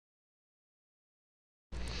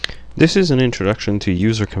This is an introduction to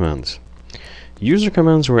user commands. User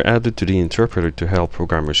commands were added to the interpreter to help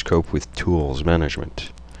programmers cope with tools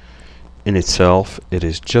management. In itself, it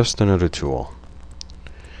is just another tool.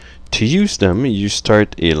 To use them, you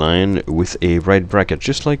start a line with a right bracket,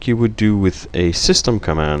 just like you would do with a system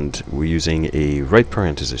command using a right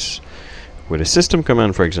parenthesis. With a system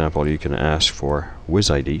command, for example, you can ask for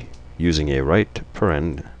wizID using a right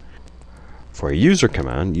paren. For a user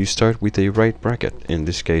command, you start with a right bracket. In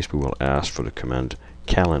this case, we will ask for the command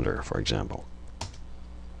calendar, for example.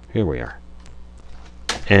 Here we are.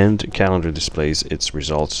 And calendar displays its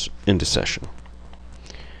results in the session.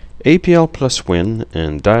 APL plus Win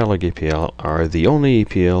and Dyalog APL are the only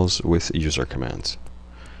APLs with user commands.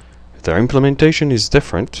 Their implementation is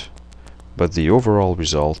different, but the overall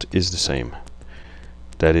result is the same.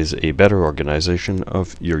 That is a better organization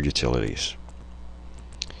of your utilities.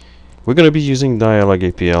 We're going to be using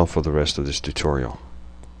Dyalog APL for the rest of this tutorial.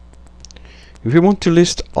 If you want to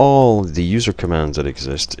list all the user commands that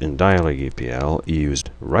exist in Dyalog APL, use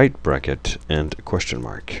right bracket and question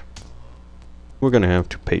mark. We're going to have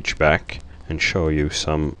to page back and show you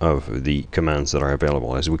some of the commands that are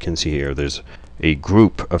available. As we can see here, there's a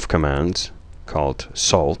group of commands called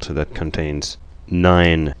salt that contains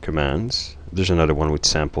 9 commands. There's another one with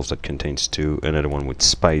samples that contains 2, another one with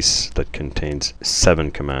spice that contains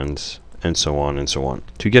 7 commands, and so on and so on.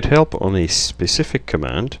 To get help on a specific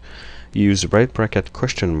command, use right bracket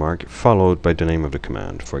question mark followed by the name of the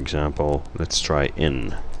command. For example, let's try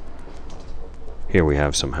in. Here we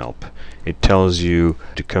have some help. It tells you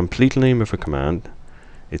the complete name of a command,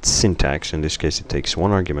 its syntax. In this case, it takes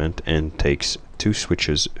 1 argument and takes 2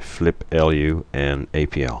 switches, flip, LU, and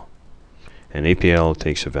APL. And APL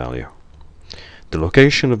takes a value. The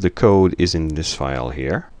location of the code is in this file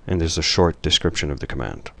here, and there's a short description of the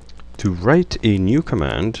command. To write a new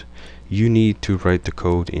command, you need to write the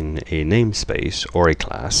code in a namespace or a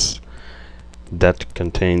class that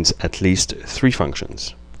contains at least 3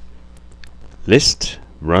 functions. List,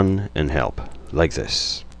 run, and help, like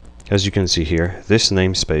this. As you can see here, this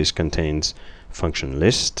namespace contains function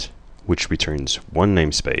list, which returns 1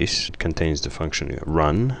 namespace. It contains the function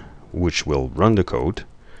run, which will run the code,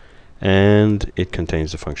 and it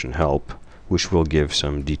contains the function help, which will give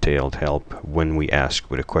some detailed help when we ask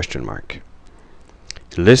with a question mark.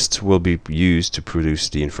 List will be used to produce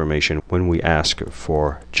the information when we ask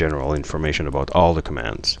for general information about all the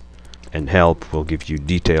commands. And help will give you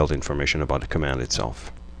detailed information about the command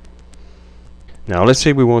itself. Now let's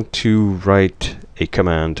say we want to write a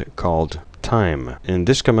command called time, and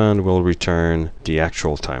this command will return the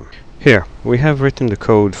actual time. Here we have written the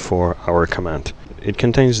code for our command. It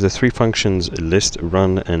contains the 3 functions list,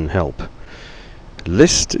 run, and help.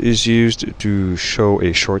 List is used to show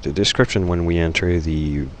a short description when we enter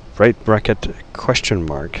the right bracket question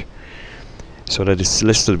mark, so that it's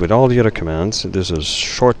listed with all the other commands. There's a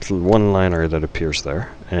short one-liner that appears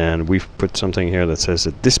there, and we've put something here that says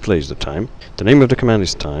it displays the time. The name of the command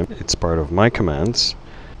is time. It's part of my commands.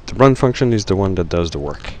 The run function is the one that does the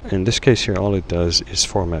work. In this case here, all it does is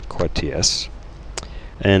format quad TS.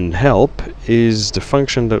 And help is the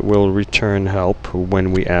function that will return help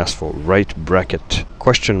when we ask for right bracket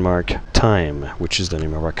question mark time, which is the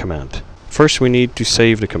name of our command. First we need to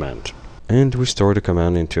save the command. And we store the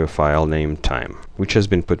command into a file named time, which has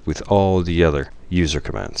been put with all the other user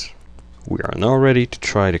commands. We are now ready to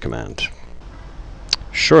try the command.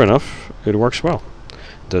 Sure enough, it works well.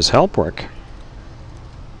 Does help work?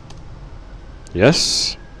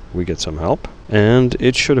 Yes, we get some help. And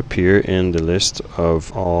it should appear in the list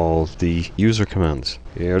of all the user commands.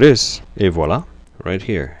 Here it is. Et voila, right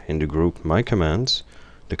here in the group My Commands,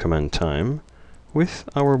 the command time, with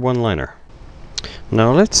our one-liner.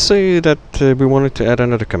 Now let's say that we wanted to add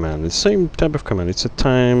another command, the same type of command. It's a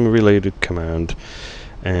time-related command,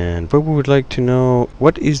 but we would like to know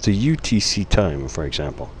what is the UTC time, for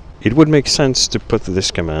example. It would make sense to put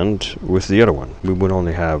this command with the other one. We would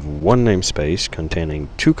only have 1 namespace containing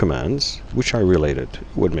 2 commands, which are related.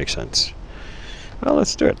 It would make sense. Well,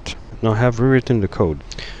 let's do it. Now I have rewritten the code.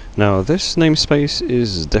 Now this namespace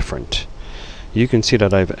is different. You can see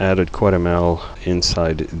that I've added QuadML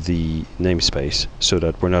inside the namespace so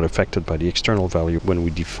that we're not affected by the external value when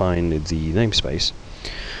we define the namespace.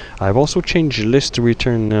 I've also changed list to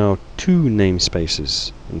return now 2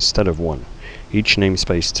 namespaces instead of 1. Each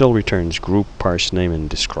namespace still returns group, parse name, and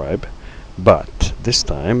describe, but this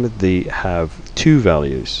time they have 2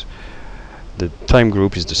 values. The time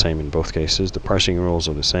group is the same in both cases, the parsing rules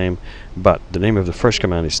are the same, but the name of the first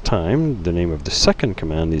command is time, the name of the second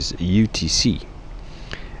command is UTC,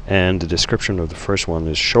 and the description of the first one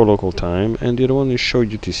is show local time, and the other one is show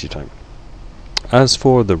UTC time. As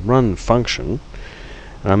for the run function,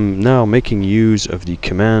 I'm now making use of the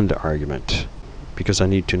command argument because I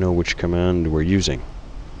need to know which command we're using.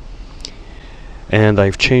 And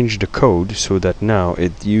I've changed the code so that now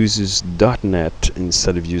it uses .NET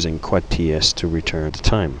instead of using quad TS to return the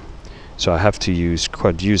time. So I have to use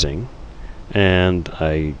quad using, and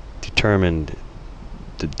I determined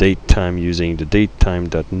the date time using the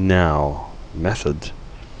datetime.now method.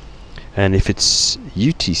 And if it's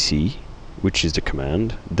UTC, which is the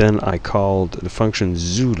command, then I called the function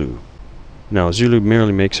Zulu. Now Zulu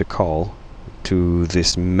merely makes a call to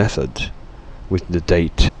this method with the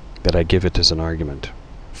date that I give it as an argument.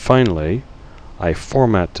 Finally, I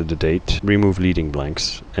format the date, remove leading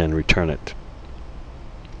blanks, and return it.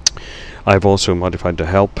 I've also modified the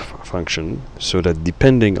help function so that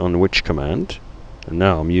depending on which command, and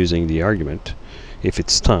now I'm using the argument, if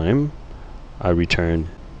it's time, I return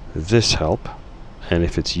this help, and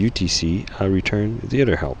if it's UTC, I return the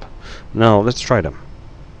other help. Now let's try them.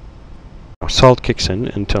 Now, salt kicks in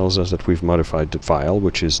and tells us that we've modified the file,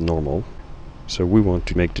 which is normal. So we want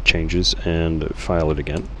to make the changes and file it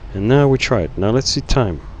again. And now we try it. Now let's see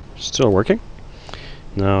time. Still working.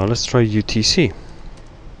 Now let's try UTC.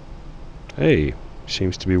 Hey,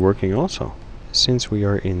 seems to be working also. Since we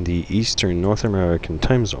are in the Eastern North American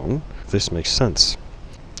time zone, this makes sense.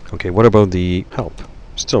 Okay, what about the help?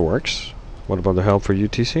 Still works. What about the help for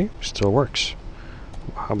UTC? Still works.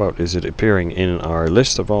 How about, is it appearing in our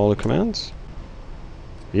list of all the commands?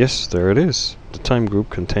 Yes, there it is. The time group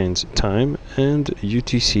contains time and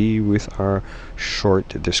UTC with our short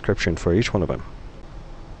description for each one of them.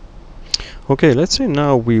 Okay, let's say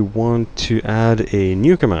now we want to add a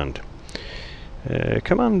new command. A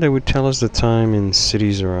command that would tell us the time in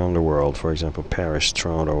cities around the world, for example Paris,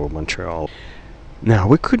 Toronto, Montreal. Now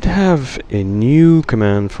we could have a new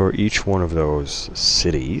command for each one of those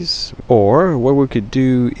cities, or what we could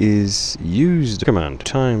do is use the command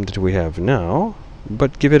time that we have now,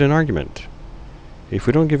 but give it an argument. If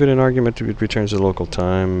we don't give it an argument, it returns the local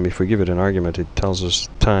time. If we give it an argument, it tells us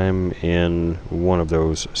time in one of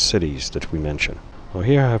those cities that we mention. Well,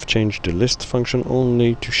 here I have changed the list function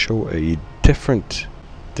only to show a different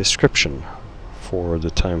description for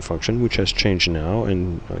the time function, which has changed now,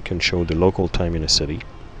 and I can show the local time in a city.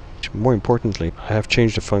 More importantly, I have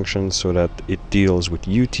changed the function so that it deals with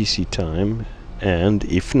UTC time, and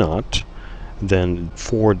if not, then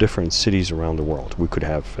 4 different cities around the world. We could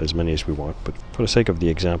have as many as we want, but for the sake of the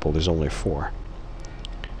example, there's only 4.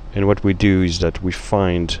 And what we do is that we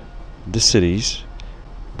find the cities,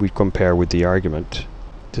 we compare with the argument.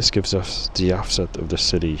 This gives us the offset of the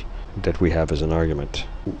city that we have as an argument.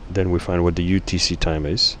 Then we find what the UTC time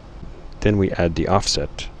is. Then we add the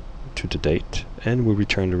offset to the date, and we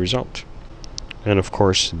return the result. And of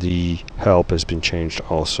course, the help has been changed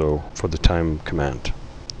also for the time command.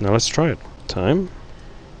 Now let's try it. Time.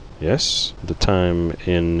 Yes, the time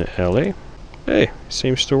in LA. Hey,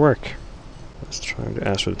 seems to work. Let's try to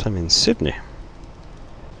ask for the time in Sydney.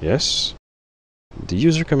 Yes. The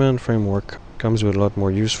user command framework comes with a lot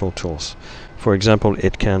more useful tools. For example,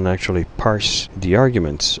 it can actually parse the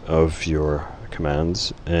arguments of your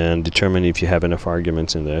commands and determine if you have enough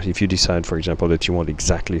arguments in there. If you decide, for example, that you want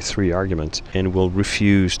exactly 3 arguments, and will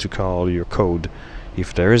refuse to call your code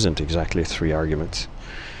if there isn't exactly 3 arguments.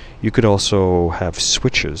 You could also have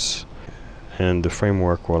switches, and the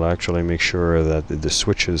framework will actually make sure that the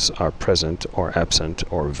switches are present or absent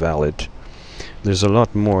or valid. There's a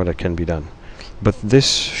lot more that can be done, but this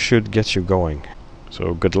should get you going.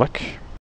 So good luck.